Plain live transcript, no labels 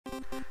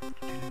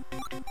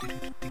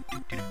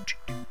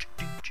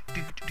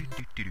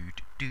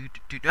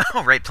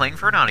Alright, playing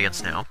for an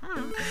audience now.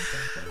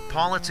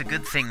 Paul, it's a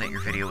good thing that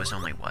your video is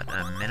only, what,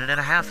 a minute and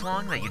a half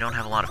long? That you don't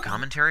have a lot of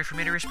commentary for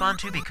me to respond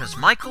to? Because,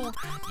 Michael,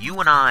 you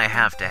and I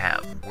have to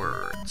have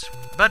words.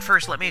 But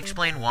first, let me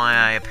explain why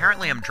I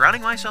apparently am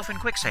drowning myself in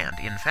quicksand.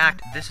 In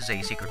fact, this is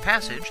a secret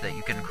passage that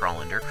you can crawl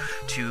under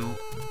to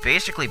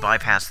basically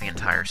bypass the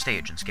entire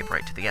stage and skip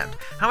right to the end.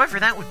 However,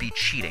 that would be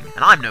cheating,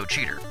 and I'm no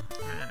cheater.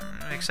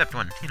 Except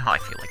when, I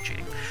feel like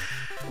cheating.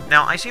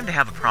 Now, I seem to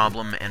have a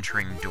problem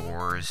entering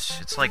doors.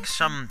 It's like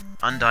some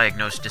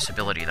undiagnosed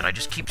disability that I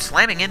just keep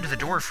slamming into the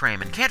door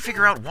frame and can't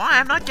figure out why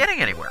I'm not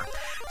getting anywhere.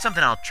 It's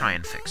something I'll try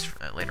and fix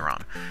later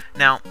on.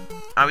 Now,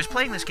 I was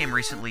playing this game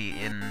recently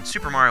in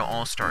Super Mario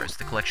All-Stars,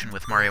 the collection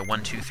with Mario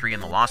 1, 2, 3,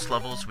 and the Lost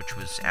Levels, which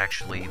was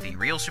actually the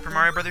real Super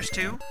Mario Bros.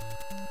 2.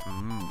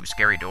 Ooh,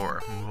 scary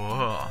door.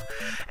 Whoa.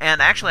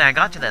 And actually, I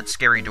got to that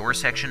scary door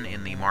section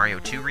in the Mario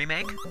 2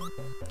 remake.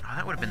 Oh,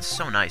 that would have been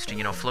so nice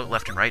to, float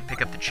left and right,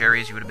 pick up the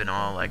cherries. You would have been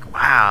all like,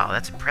 wow,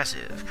 that's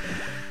impressive.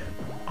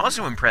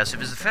 Also impressive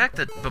is the fact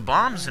that the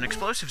bombs and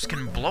explosives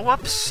can blow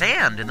up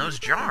sand in those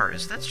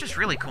jars. That's just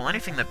really cool.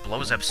 Anything that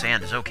blows up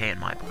sand is okay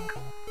in my book.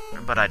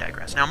 But I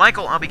digress. Now,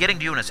 Michael, I'll be getting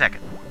to you in a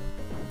second.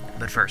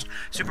 But first,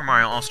 Super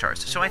Mario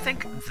All-Stars. So I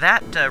think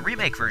that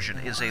remake version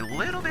is a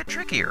little bit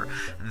trickier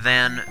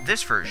than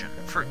this version,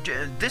 for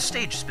this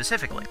stage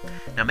specifically.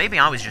 Now, maybe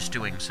I was just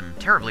doing some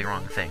terribly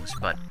wrong things,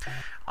 but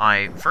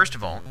I, first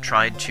of all,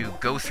 tried to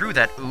go through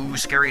that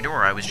scary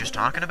door I was just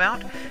talking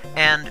about,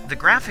 and the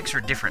graphics are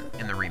different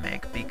in the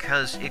remake,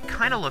 because it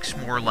kind of looks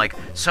more like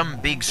some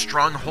big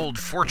stronghold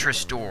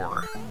fortress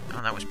door.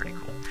 Oh, that was pretty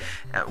cool.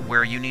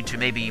 Where you need to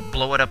maybe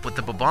blow it up with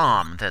the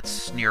bomb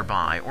that's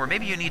nearby, or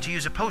maybe you need to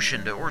use a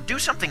potion or do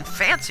something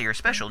fancy or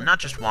special, not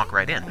just walk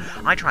right in.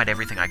 I tried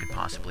everything I could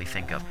possibly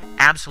think of.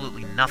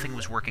 Absolutely nothing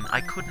was working.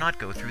 I could not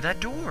go through that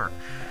door.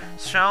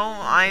 So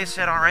I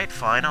said, alright,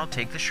 fine, I'll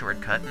take the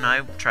shortcut, and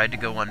I tried to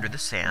go under the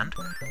sand,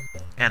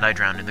 and I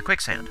drowned in the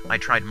quicksand. I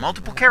tried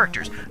multiple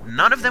characters.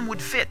 None of them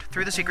would fit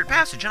through the secret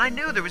passage, and I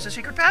knew there was a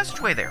secret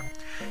passageway there.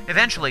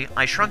 Eventually,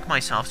 I shrunk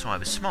myself so I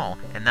was small,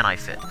 and then I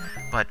fit.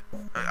 But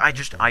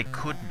I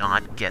could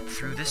not get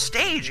through this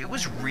stage. It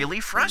was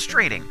really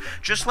frustrating.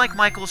 Just like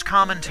Michael's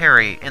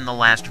commentary in the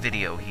last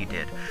video he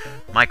did.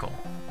 Michael,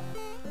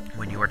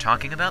 when you are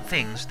talking about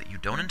things that you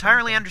don't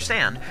entirely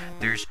understand,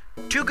 there's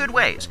two good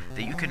ways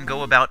that you can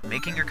go about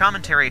making your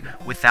commentary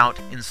without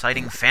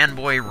inciting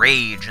fanboy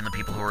rage in the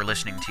people who are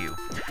listening to you.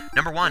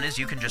 Number one is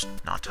you can just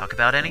not talk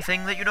about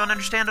anything that you don't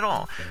understand at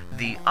all.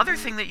 The other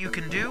thing that you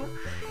can do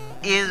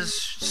is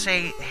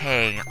say,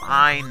 hey,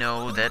 I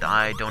know that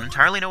I don't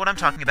entirely know what I'm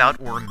talking about,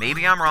 or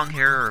maybe I'm wrong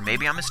here, or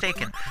maybe I'm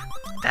mistaken.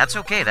 That's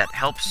okay, that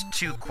helps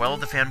to quell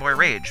the fanboy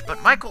rage.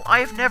 But Michael, I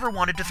have never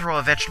wanted to throw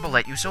a vegetable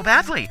at you so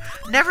badly.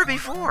 Never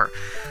before.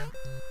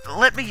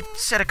 Let me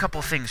set a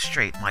couple things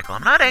straight, Michael.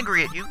 I'm not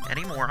angry at you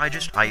anymore. I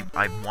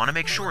want to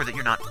make sure that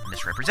you're not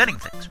misrepresenting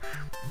things.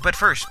 But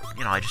first,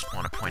 I just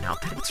want to point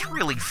out that it's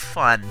really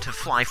fun to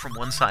fly from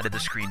one side of the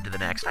screen to the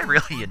next. I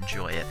really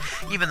enjoy it,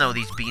 even though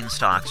these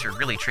beanstalks are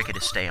really tricky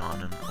to stay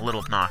on and a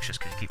little obnoxious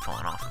because you keep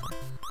falling off of them.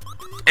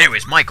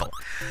 Anyways, Michael,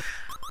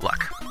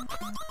 look,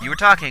 you were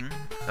talking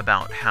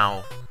about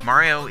how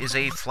Mario is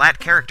a flat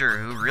character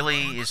who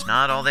really is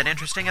not all that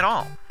interesting at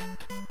all.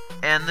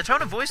 And the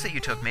tone of voice that you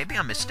took, maybe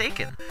I'm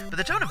mistaken, but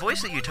the tone of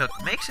voice that you took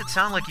makes it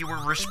sound like you were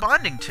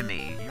responding to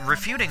me,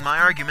 refuting my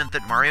argument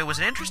that Mario was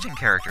an interesting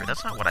character.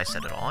 That's not what I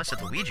said at all. I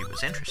said Luigi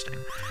was interesting.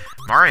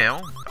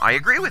 Mario, I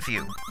agree with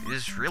you,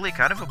 is really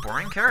kind of a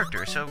boring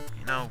character, so,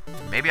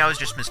 maybe I was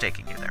just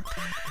mistaking you there.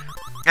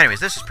 Anyways,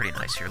 this is pretty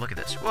nice here. Look at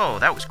this. Whoa,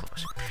 that was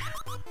close.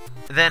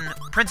 Then,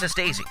 Princess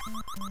Daisy.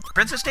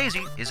 Princess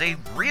Daisy is a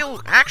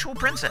real, actual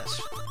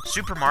princess.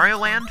 Super Mario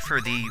Land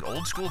for the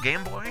old-school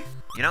Game Boy.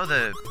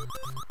 The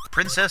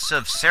Princess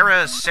of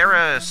Sarah Michelle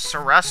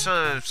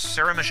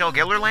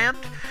Gellar Land?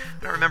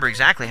 I don't remember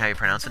exactly how you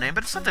pronounce the name,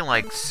 but it's something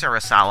like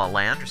Sarasala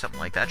Land or something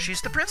like that.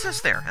 She's the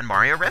princess there, and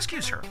Mario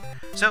rescues her.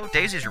 So,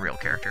 Daisy's a real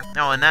character.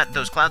 Oh, and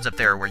those clouds up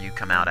there are where you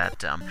come out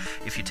at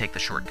if you take the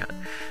shortcut.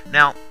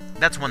 Now,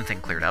 that's one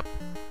thing cleared up.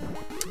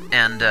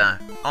 And,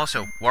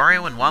 also,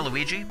 Wario and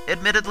Waluigi,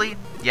 admittedly,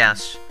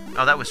 yes.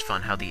 Oh, that was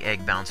fun, how the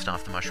egg bounced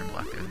off the mushroom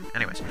block there.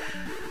 Anyways,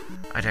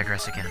 I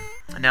digress again.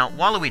 Now,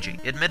 Waluigi,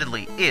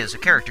 admittedly, is a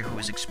character who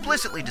was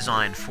explicitly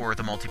designed for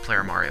the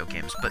multiplayer Mario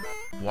games, but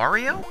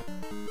Wario?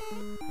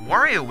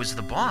 Wario was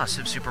the boss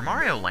of Super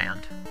Mario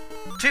Land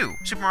 2.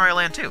 Super Mario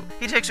Land 2.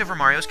 He takes over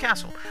Mario's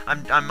castle.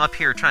 I'm up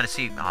here trying to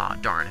see...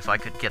 darn, if I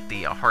could get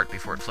the heart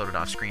before it floated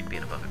off screen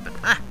being above it, but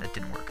that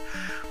didn't work.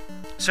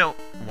 So,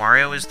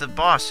 Wario is the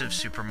boss of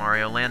Super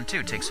Mario Land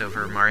 2, takes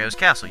over Mario's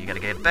castle. You gotta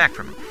get it back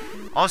from him.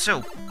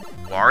 Also,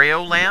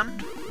 Wario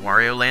Land,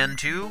 Wario Land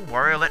 2,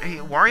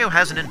 Wario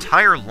has an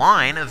entire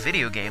line of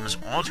video games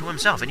all to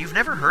himself, and you've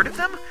never heard of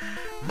them?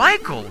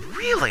 Michael,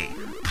 really?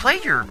 Play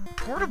your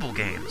portable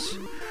games.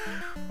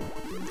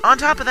 On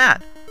top of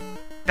that,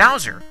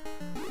 Bowser.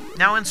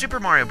 Now, in Super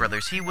Mario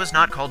Bros., he was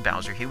not called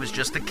Bowser, he was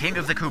just the King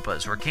of the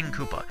Koopas, or King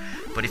Koopa.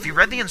 But if you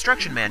read the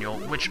instruction manual,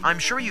 which I'm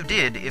sure you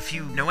did if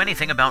you know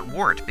anything about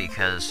Wart,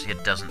 because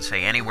it doesn't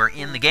say anywhere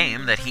in the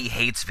game that he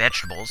hates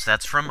vegetables,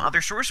 that's from other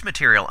source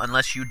material,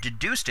 unless you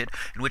deduced it,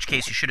 in which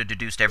case you should have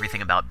deduced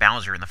everything about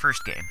Bowser in the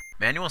first game.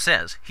 Manual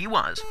says he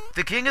was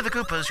the King of the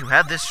Koopas who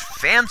had this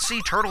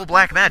fancy turtle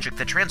black magic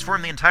that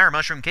transformed the entire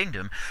Mushroom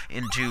Kingdom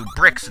into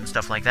bricks and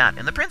stuff like that,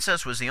 and the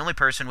princess was the only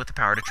person with the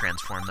power to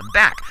transform them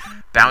back.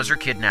 Bowser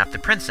kidnapped the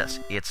princess.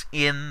 It's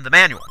in the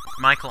manual.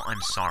 Michael,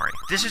 I'm sorry.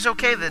 This is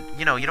okay that,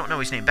 you don't know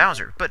he's named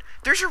Bowser, but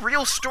there's a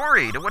real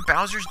story to what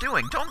Bowser's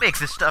doing. Don't make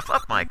this stuff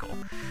up, Michael.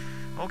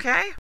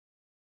 Okay?